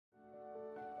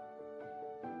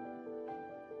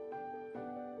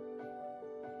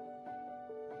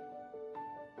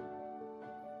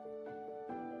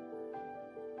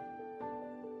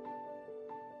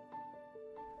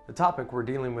The topic we're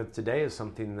dealing with today is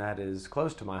something that is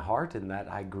close to my heart in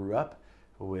that I grew up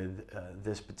with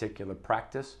this particular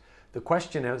practice. The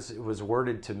question as it was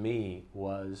worded to me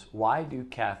was, why do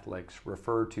Catholics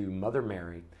refer to Mother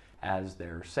Mary as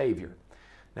their Savior?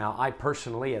 Now, I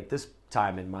personally, at this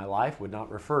time in my life, would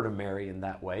not refer to Mary in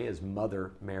that way as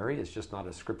Mother Mary. It's just not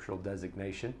a scriptural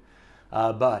designation.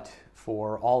 But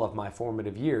for all of my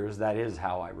formative years, that is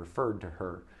how I referred to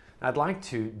her. I'd like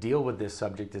to deal with this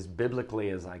subject as biblically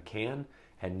as I can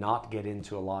and not get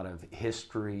into a lot of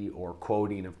history or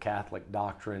quoting of Catholic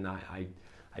doctrine. I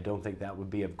don't think that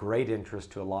would be of great interest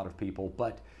to a lot of people,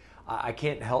 but I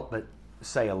can't help but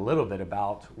say a little bit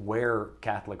about where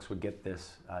Catholics would get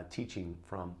this teaching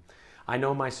from. I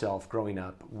know myself, growing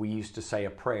up, we used to say a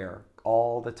prayer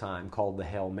all the time called the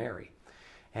Hail Mary.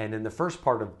 And in the first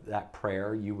part of that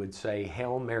prayer, you would say,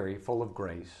 "Hail Mary, full of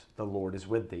grace, the Lord is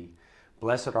with thee.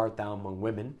 Blessed art thou among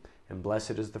women, and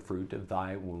blessed is the fruit of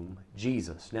thy womb,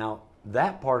 Jesus." Now,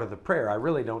 that part of the prayer I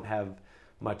really don't have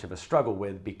much of a struggle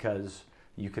with because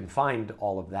you can find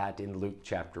all of that in Luke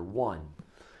chapter 1.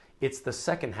 It's the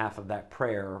second half of that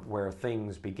prayer where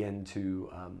things begin to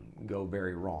go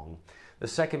very wrong. The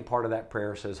second part of that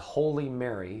prayer says, "Holy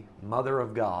Mary, Mother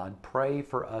of God, pray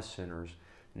for us sinners,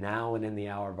 now and in the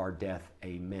hour of our death.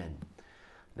 Amen."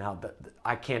 Now,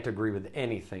 I can't agree with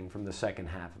anything from the second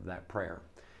half of that prayer.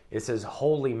 It says,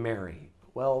 "Holy Mary."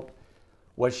 Well,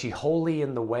 was she holy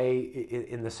in the way,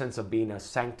 in the sense of being a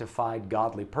sanctified,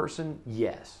 godly person?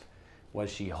 Yes. Was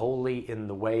she holy in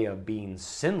the way of being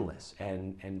sinless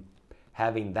and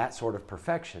having that sort of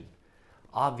perfection?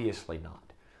 Obviously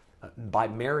not. By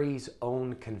Mary's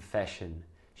own confession,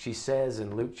 she says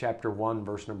in Luke chapter 1,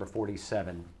 verse number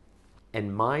 47,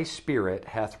 "And my spirit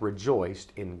hath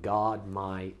rejoiced in God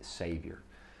my Savior."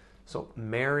 So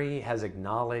Mary has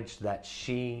acknowledged that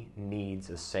she needs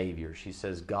a Savior. She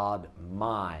says, "God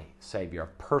my Savior," a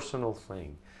personal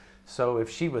thing. So if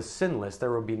she was sinless,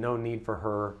 there would be no need for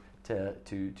her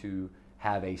to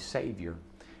have a Savior.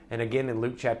 And again, in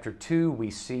Luke chapter 2, we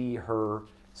see her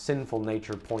sinful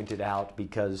nature pointed out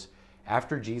because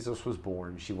after Jesus was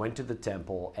born, she went to the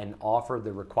temple and offered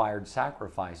the required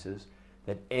sacrifices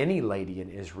that any lady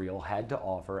in Israel had to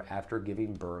offer after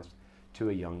giving birth to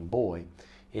a young boy.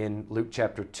 In Luke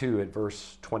chapter 2 at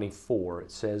verse 24, it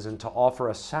says, "And to offer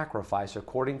a sacrifice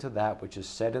according to that which is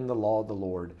said in the law of the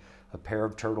Lord, a pair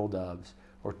of turtle doves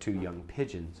or 2 young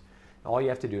pigeons." All you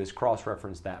have to do is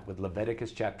cross-reference that with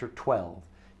Leviticus chapter 12.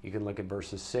 You can look at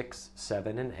verses 6,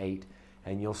 7, and 8,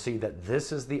 and you'll see that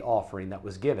this is the offering that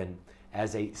was given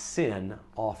as a sin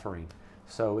offering.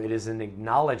 So it is an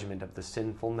acknowledgement of the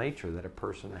sinful nature that a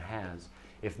person has.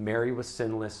 If Mary was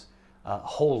sinless,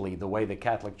 holy, the way the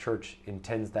Catholic Church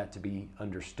intends that to be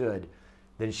understood,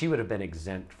 then she would have been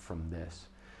exempt from this.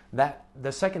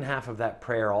 The second half of that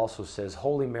prayer also says,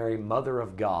 "Holy Mary, Mother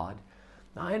of God."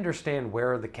 Now, I understand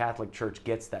where the Catholic Church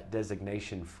gets that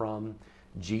designation from.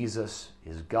 Jesus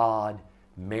is God.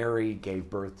 Mary gave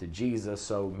birth to Jesus,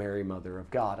 so Mary, Mother of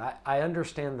God. I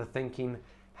understand the thinking.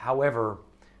 However,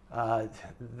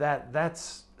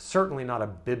 that's certainly not a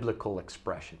biblical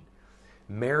expression.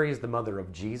 Mary is the mother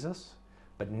of Jesus,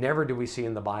 but never do we see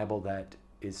in the Bible that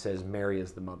it says Mary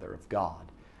is the mother of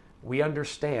God. We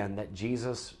understand that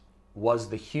Jesus was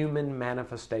the human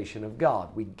manifestation of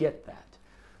God. We get that.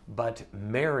 But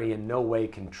Mary in no way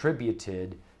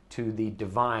contributed to the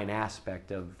divine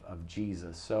aspect of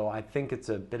Jesus. So I think it's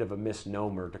a bit of a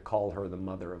misnomer to call her the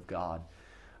mother of God.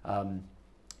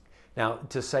 Now,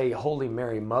 to say, "Holy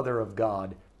Mary, Mother of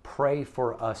God, pray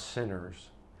for us sinners,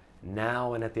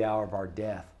 now and at the hour of our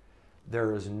death,"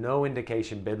 there is no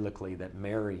indication biblically that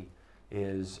Mary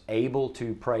is able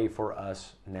to pray for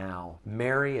us now.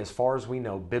 Mary, as far as we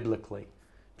know biblically,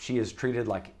 she is treated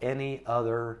like any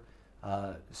other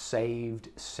saved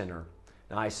sinner.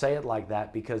 Now, I say it like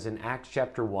that because in Acts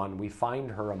chapter 1, we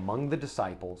find her among the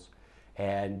disciples,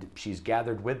 and she's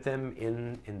gathered with them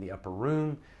in the upper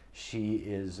room. She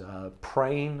is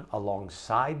praying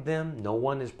alongside them. No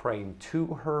one is praying to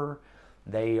her.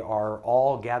 They are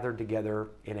all gathered together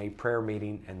in a prayer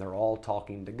meeting, and they're all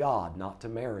talking to God, not to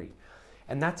Mary.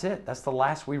 And that's it. That's the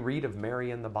last we read of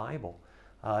Mary in the Bible.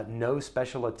 No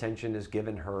special attention is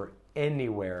given her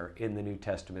anywhere in the New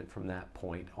Testament from that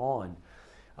point on.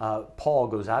 Paul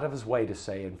goes out of his way to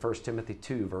say in 1 Timothy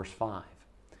 2, verse 5,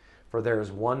 "For there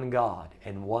is one God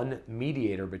and one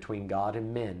mediator between God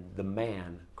and men, the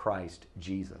man, Christ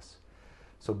Jesus."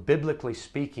 So biblically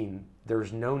speaking,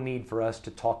 there's no need for us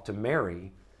to talk to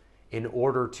Mary in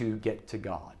order to get to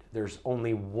God. There's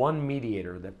only one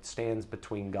mediator that stands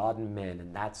between God and men,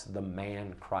 and that's the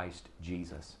man Christ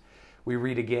Jesus. We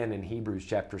read again in Hebrews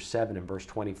chapter 7 and verse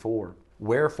 24,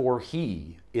 Wherefore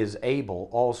he is able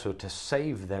also to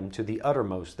save them to the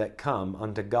uttermost that come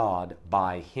unto God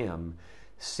by him,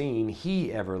 seeing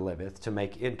he ever liveth to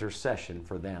make intercession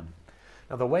for them.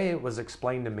 Now, the way it was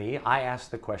explained to me, I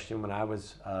asked the question when I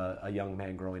was a young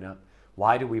man growing up,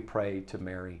 why do we pray to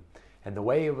Mary? And the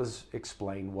way it was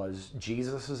explained was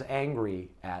Jesus is angry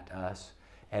at us,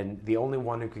 and the only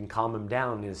one who can calm him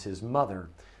down is his mother.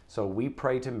 So we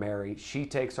pray to Mary. She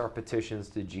takes our petitions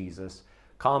to Jesus,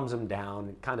 calms him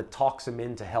down, kind of talks him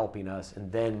into helping us,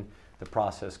 and then the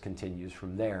process continues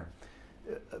from there.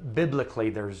 Biblically,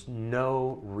 there's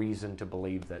no reason to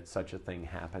believe that such a thing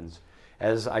happens.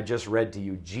 As I just read to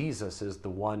you, Jesus is the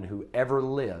one who ever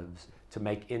lives to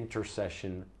make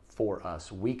intercession for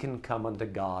us. We can come unto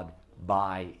God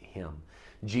by him.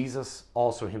 Jesus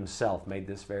also himself made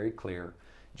this very clear.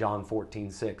 John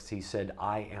 14:6, he said,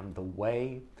 I am the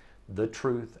way, the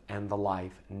truth, and the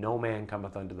life. No man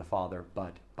cometh unto the Father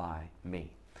but by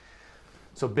me.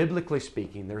 So biblically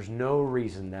speaking, there's no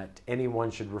reason that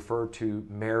anyone should refer to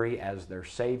Mary as their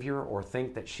Savior or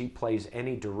think that she plays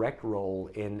any direct role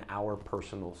in our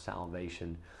personal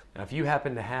salvation. Now, if you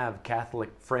happen to have Catholic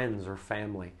friends or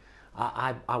family,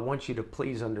 I want you to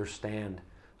please understand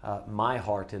my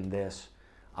heart in this.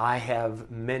 I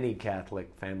have many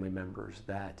Catholic family members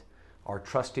that are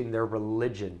trusting their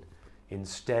religion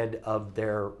instead of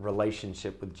their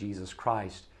relationship with Jesus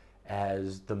Christ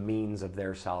as the means of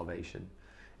their salvation.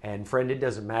 And friend, it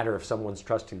doesn't matter if someone's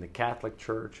trusting the Catholic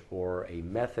Church or a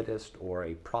Methodist or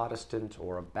a Protestant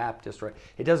or a Baptist. Right?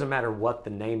 It doesn't matter what the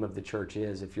name of the church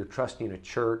is. If you're trusting a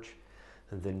church,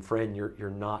 then friend, you're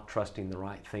not trusting the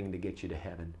right thing to get you to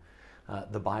heaven.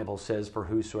 The Bible says, for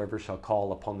whosoever shall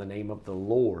call upon the name of the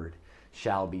Lord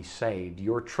shall be saved.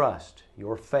 Your trust,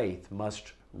 your faith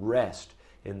must rest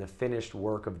in the finished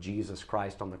work of Jesus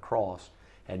Christ on the cross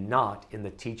and not in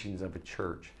the teachings of a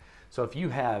church. So if you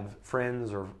have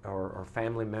friends or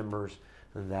family members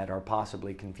that are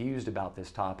possibly confused about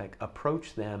this topic,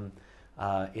 approach them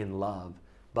in love.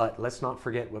 But let's not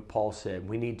forget what Paul said.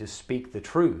 We need to speak the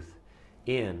truth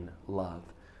in love.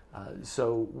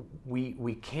 So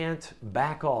we can't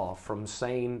back off from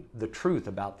saying the truth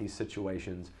about these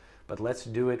situations, but let's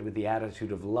do it with the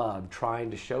attitude of love,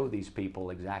 trying to show these people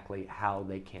exactly how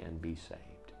they can be saved.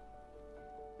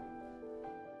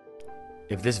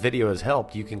 If this video has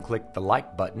helped, you can click the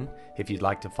like button. If you'd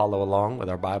like to follow along with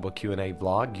our Bible Q&A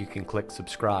vlog, you can click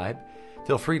subscribe.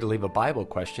 Feel free to leave a Bible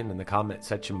question in the comment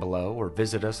section below or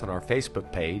visit us on our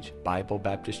Facebook page, Bible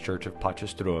Baptist Church of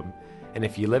Potchefstroom. And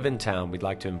if you live in town, we'd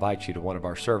like to invite you to one of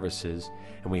our services,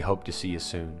 and we hope to see you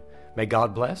soon. May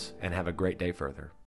God bless and have a great day further.